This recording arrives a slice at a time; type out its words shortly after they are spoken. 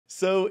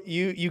So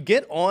you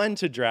get on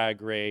to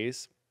Drag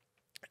Race,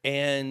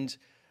 and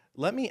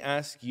let me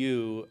ask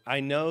you, I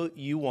know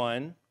you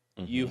won.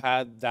 You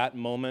had that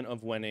moment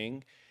of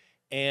winning,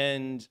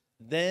 and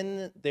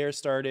then some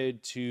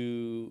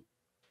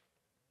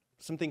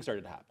things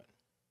started to happen.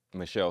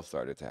 Michelle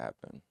started to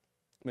happen.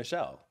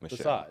 Michelle.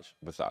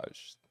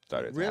 Visage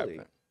started Really? to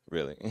happen.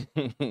 Really.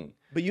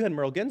 But you had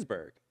Merle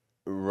Ginsburg.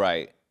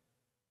 Right.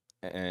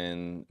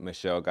 And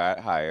Michelle got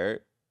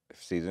hired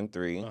season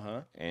 3.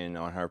 And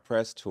on her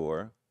press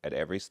tour, at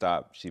every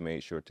stop, she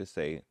made sure to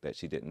say that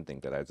she didn't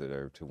think that I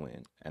deserved to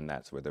win. And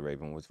that's where The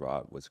Raven Was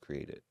Robbed was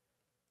created.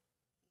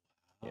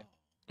 Yeah.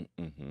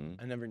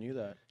 I never knew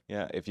that.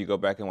 Yeah, if you go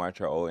back and watch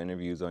her old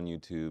interviews on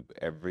YouTube,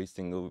 every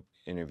single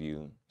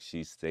interview,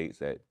 she states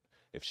that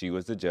if she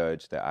was the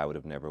judge, that I would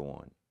have never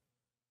won.